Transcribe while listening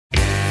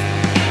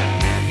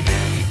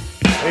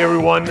Hey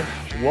everyone,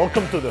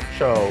 welcome to the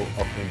show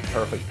of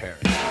Imperfect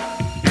Pairings.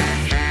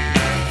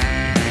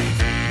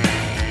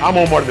 I'm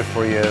Omar de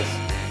Frias.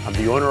 I'm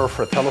the owner of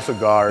Fratello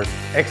Cigars,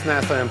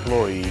 ex-NASA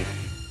employee,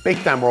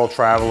 big-time world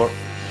traveler,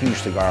 huge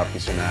cigar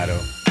aficionado.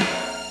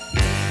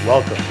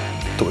 Welcome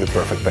to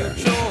Imperfect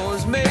Pairings.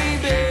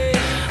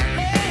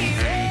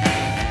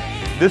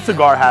 This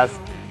cigar has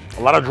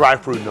a lot of dry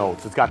fruit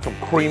notes. It's got some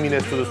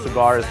creaminess to the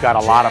cigar. It's got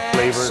a lot of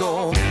flavors.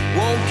 Won't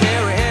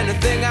carry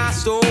anything I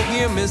stole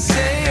him and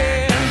say.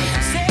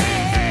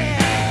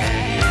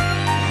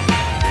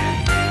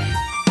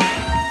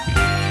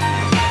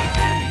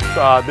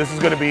 This is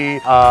going to be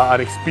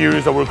an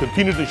experience that we'll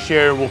continue to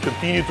share, we'll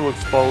continue to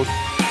expose.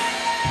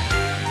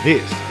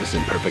 This is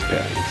Imperfect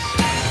Pairings.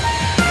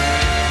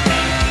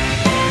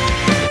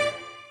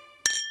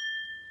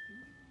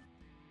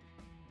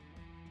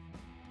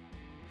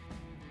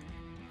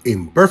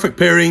 Imperfect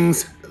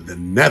Pairings, the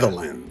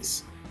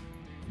Netherlands.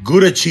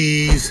 Gouda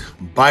cheese,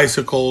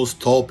 bicycles,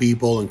 tall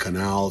people, and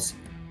canals,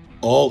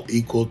 all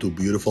equal to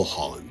beautiful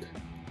Holland.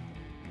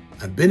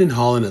 I've been in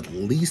Holland at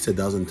least a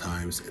dozen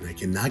times, and I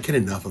cannot get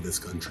enough of this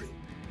country.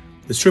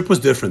 This trip was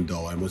different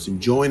though. I was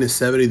enjoying the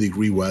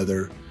 70-degree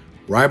weather,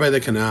 right by the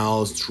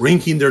canals,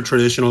 drinking their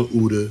traditional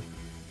Oude,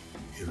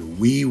 and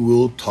we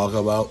will talk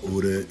about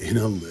Oude in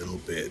a little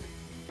bit.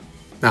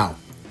 Now,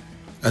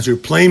 as your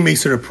plane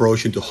makes an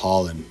approach into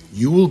Holland,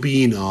 you will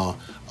be in awe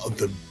of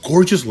the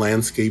gorgeous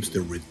landscapes,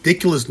 the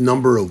ridiculous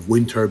number of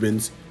wind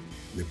turbines,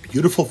 and the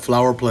beautiful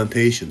flower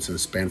plantations that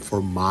span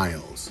for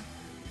miles.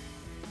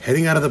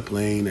 Heading out of the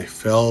plane, I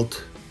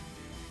felt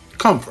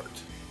comfort.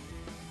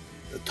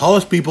 The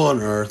tallest people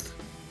on earth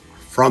are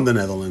from the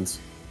Netherlands,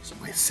 so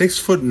my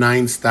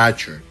 6'9"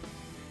 stature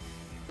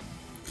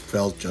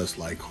felt just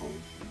like home.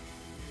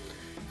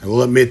 I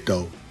will admit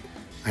though,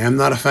 I am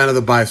not a fan of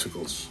the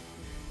bicycles.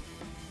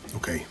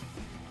 Okay,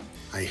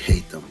 I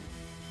hate them.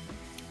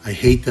 I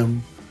hate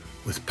them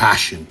with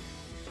passion.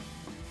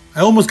 I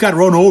almost got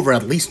run over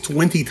at least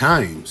 20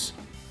 times.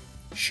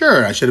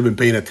 Sure, I should have been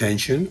paying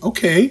attention,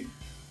 okay.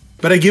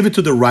 But I give it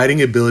to the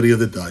riding ability of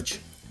the Dutch.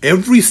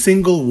 Every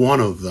single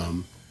one of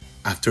them,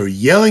 after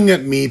yelling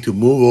at me to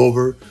move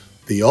over,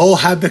 they all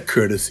had the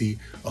courtesy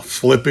of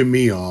flipping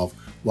me off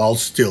while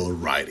still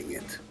riding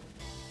it.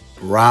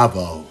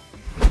 Bravo.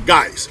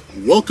 Guys,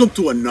 welcome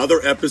to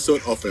another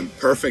episode of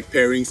Imperfect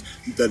Pairings,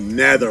 the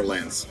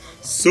Netherlands.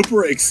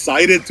 Super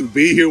excited to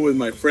be here with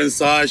my friend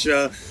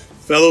Sasha,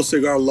 fellow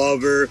cigar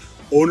lover,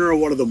 owner of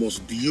one of the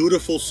most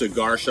beautiful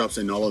cigar shops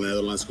in all of the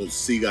Netherlands called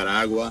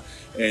Cigars,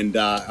 and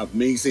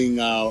amazing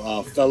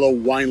fellow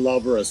wine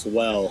lover as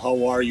well.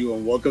 How are you,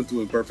 and welcome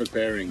to Imperfect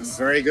Pairings.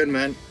 Very good,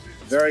 man.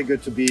 Very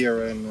good to be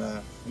here in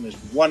this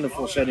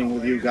wonderful setting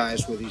with you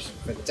guys with these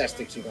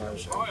fantastic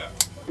cigars.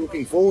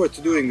 Looking forward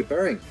to doing the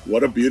pairing.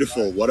 What a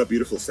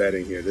beautiful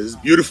setting here. This is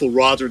beautiful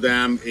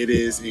Rotterdam. It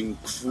is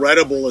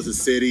incredible as a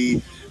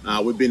city.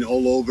 We've been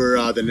all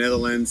over the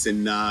Netherlands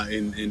and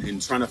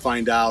trying to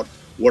find out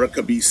what it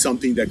could be,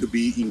 something that could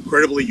be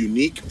incredibly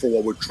unique for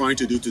what we're trying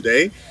to do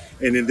today.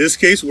 And in this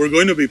case, we're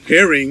going to be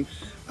pairing.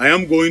 I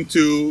am going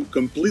to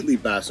completely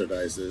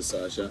bastardize this,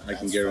 Sasha. I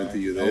can guarantee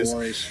you this. No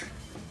worries.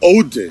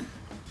 Oude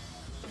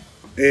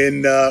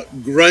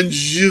Graan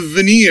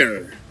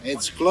Jenever.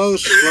 It's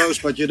close,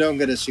 but you don't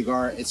get a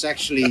cigar. It's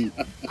actually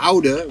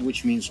Oude,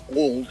 which means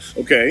old.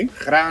 Okay.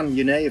 Graan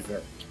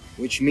Jenever,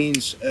 which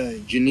means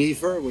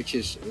Genever, which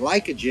is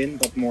like a gin,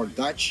 but more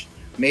Dutch,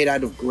 made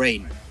out of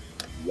grain.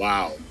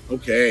 Wow.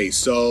 Okay,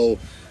 so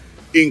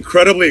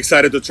incredibly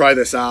excited to try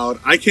this out.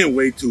 I can't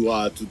wait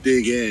to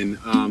dig in.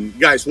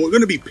 Guys, we're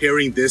going to be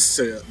pairing this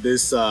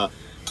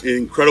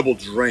incredible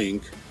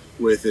drink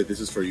with it.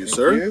 This is for you,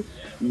 sir.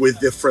 With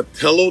the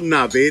Fratello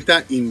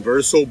Navetta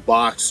Inverso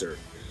Boxer.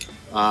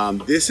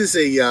 This is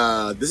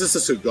a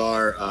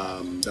cigar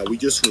that we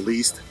just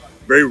released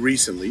very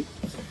recently,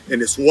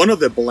 and it's one of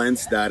the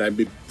blends that I've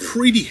been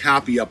pretty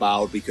happy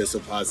about because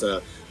of as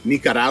a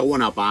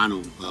Nicaraguan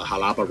Habano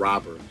jalapa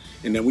wrapper.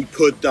 And then we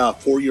put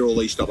 4-year-old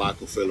aged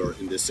tobacco filler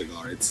in this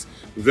cigar. It's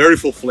very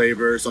full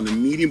flavors on the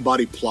medium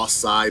body plus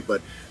side,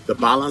 but the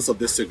balance of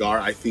this cigar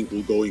I think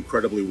will go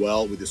incredibly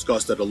well. We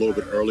discussed that a little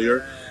bit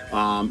earlier.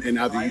 And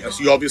as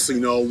you obviously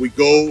know, we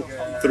go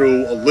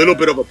through a little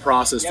bit of a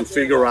process to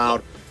figure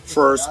out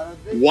first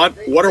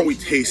what are we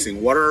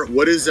tasting? What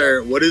is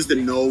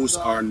the nose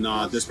on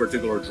this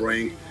particular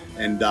drink?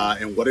 And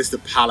what is the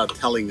palate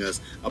telling us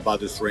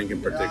about this drink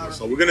in particular?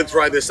 So we're gonna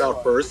try this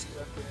out first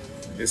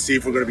and see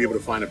if we're going to be able to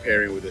find a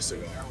pairing with this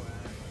cigar.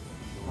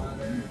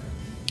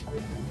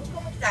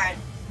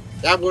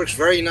 That works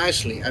very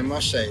nicely, I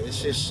must say.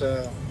 This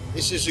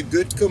is a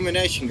good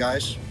combination,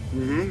 guys.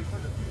 Mm-hmm.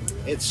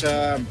 It's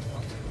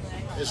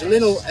there's a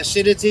little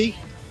acidity.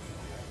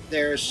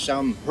 There's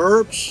some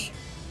herbs.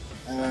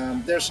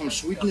 There's some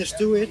sweetness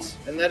to it,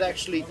 and that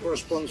actually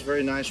corresponds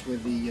very nice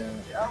with the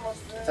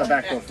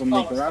tobacco from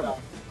Nicaragua.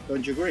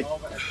 Don't you agree?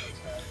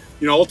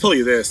 You know, I'll tell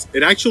you this.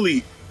 It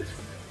actually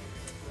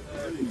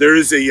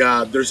there's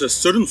a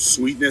certain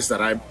sweetness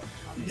that I'm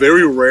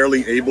very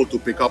rarely able to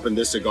pick up in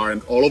this cigar,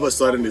 and all of a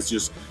sudden it's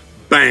just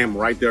bam,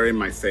 right there in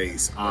my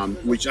face,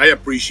 which I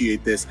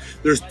appreciate this.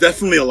 There's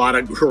definitely a lot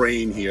of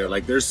grain here.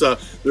 Like there's a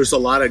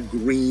lot of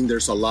green,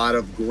 there's a lot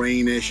of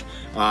grainish,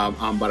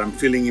 but I'm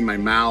feeling in my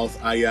mouth.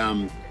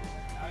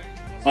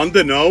 On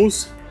the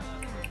nose,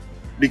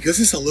 because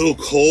it's a little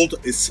cold,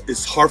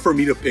 it's hard for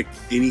me to pick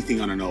anything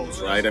on the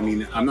nose, right? I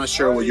mean, I'm not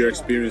sure what your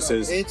experience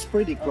is. It's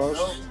pretty close.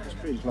 It's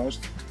pretty close,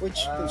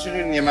 which,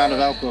 considering the amount of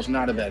alcohol, is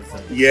not a bad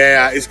thing.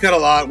 Yeah, it's got a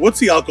lot. What's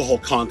the alcohol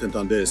content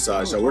on this,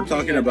 Sasha? We're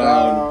talking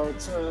about.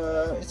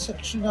 It's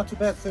actually not too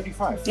bad.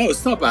 35. No,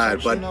 it's not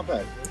bad, but not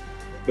bad.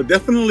 But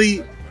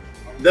definitely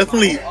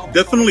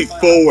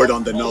forward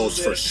on the nose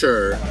for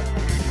sure.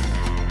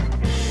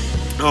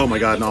 Oh my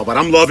God, no! But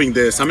I'm loving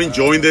this. I'm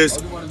enjoying this.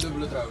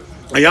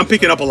 I am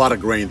picking up a lot of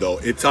grain though.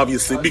 It's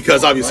obviously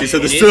so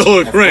there's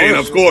still grain,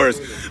 of course.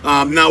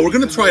 Now we're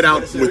gonna try it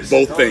out with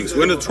both things.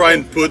 We're gonna try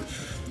and put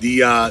the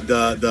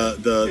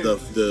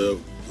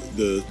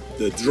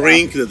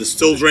drink, the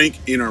distilled drink,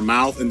 in our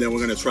mouth, and then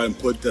we're gonna try and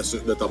put the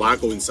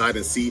tobacco inside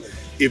and see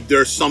if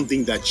there's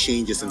something that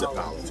changes in the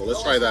palate. So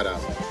let's try that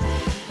out.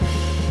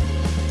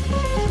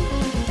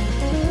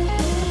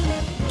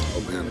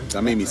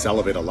 That made me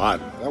salivate a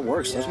lot. That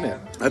works, doesn't it?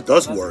 That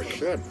does work.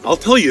 Should. I'll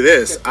tell you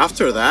this,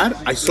 after that,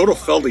 I sort of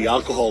felt the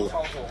alcohol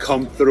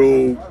come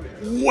through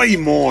way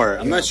more.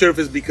 I'm not sure if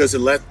it's because it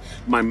left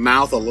my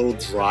mouth a little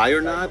dry or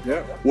not.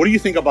 Yeah. What do you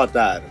think about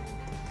that?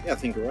 Yeah, I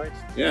think you're right.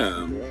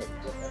 Yeah. You're right.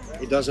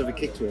 It does have a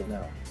kick to it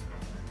now.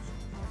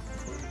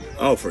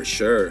 Oh, for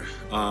sure.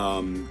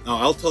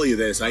 I'll tell you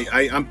this.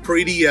 I'm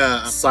pretty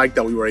psyched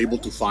that we were able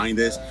to find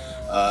this.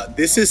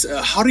 This is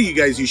how do you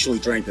guys usually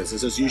drink this?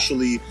 Is this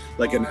usually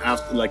like an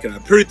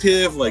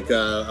aperitif, like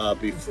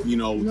you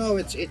know? No,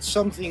 it's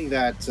something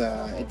that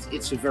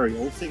it's a very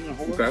old thing in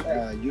Holland.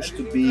 Okay. Used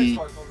to be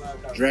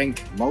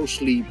drank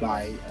mostly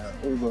by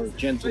older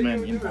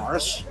gentlemen in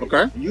bars.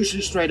 Okay.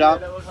 Usually straight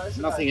up,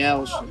 nothing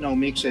else, no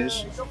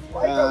mixes.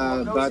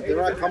 But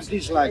there are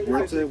companies like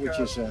Rutte, which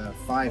is a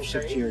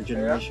 5-6 year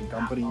generation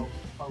company,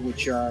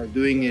 which are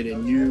doing it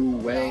in new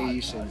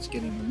ways, and it's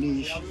getting a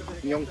niche.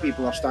 Young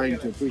people are starting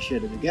to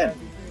appreciate it again.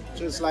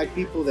 So it's like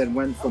people that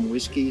went from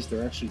whiskeys,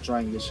 they're actually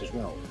trying this as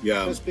well.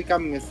 Yeah. So it's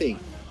becoming a thing.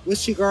 With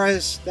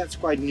cigars, that's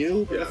quite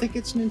new, but Yeah. I think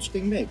it's an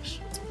interesting mix.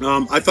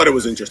 I thought it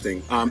was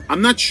interesting.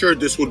 I'm not sure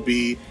this would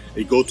be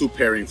a go-to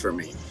pairing for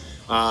me.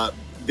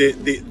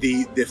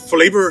 The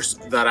flavors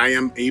that I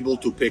am able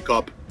to pick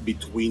up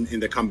in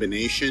the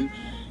combination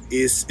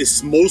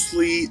is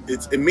mostly,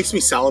 it makes me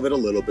salivate a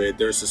little bit.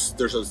 There's a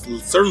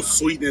certain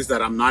sweetness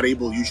that I'm not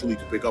able usually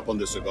to pick up on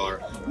the cigar,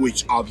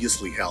 which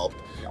obviously helped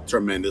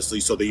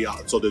tremendously. So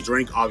the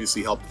drink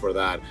obviously helped for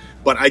that.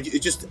 But I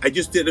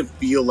just didn't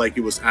feel like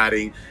it was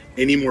adding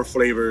any more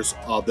flavors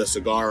of the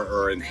cigar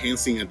or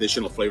enhancing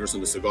additional flavors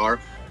in the cigar.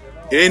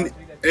 And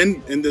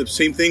the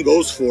same thing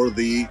goes for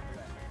the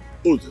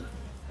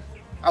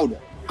Oude.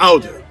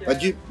 Oude.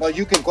 But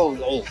you can call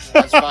it old.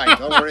 That's fine.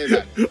 Don't worry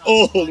about it.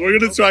 Old. We're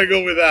gonna try and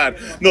go with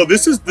that. No,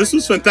 this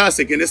was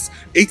fantastic, and it's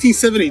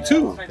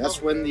 1872.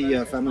 That's when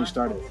the family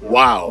started.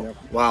 Wow. Yep.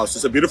 Wow. So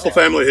it's a beautiful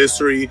family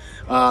history.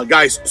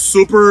 Guys,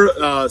 super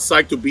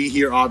psyched to be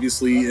here,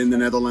 obviously, in the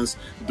Netherlands,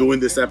 doing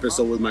this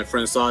episode with my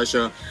friend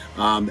Sasha.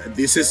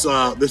 This is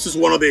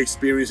one of the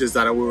experiences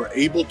that we were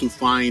able to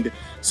find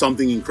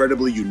something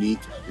incredibly unique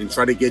and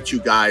try to get you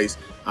guys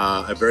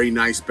a very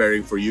nice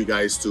pairing for you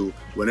guys to,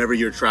 whenever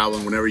you're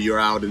traveling, whenever you're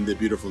out in the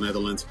beautiful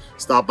Netherlands,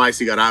 stop by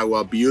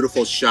Nicaragua,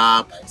 beautiful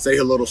shop, say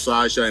hello to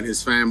Sasha and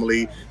his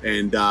family,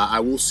 and I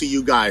will see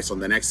you guys on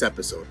the next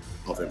episode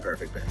of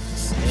Imperfect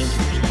Pairings.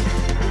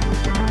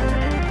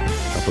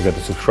 Don't forget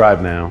to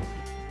subscribe now.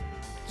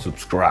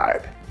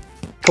 Subscribe.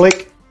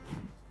 Click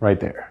right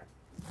there.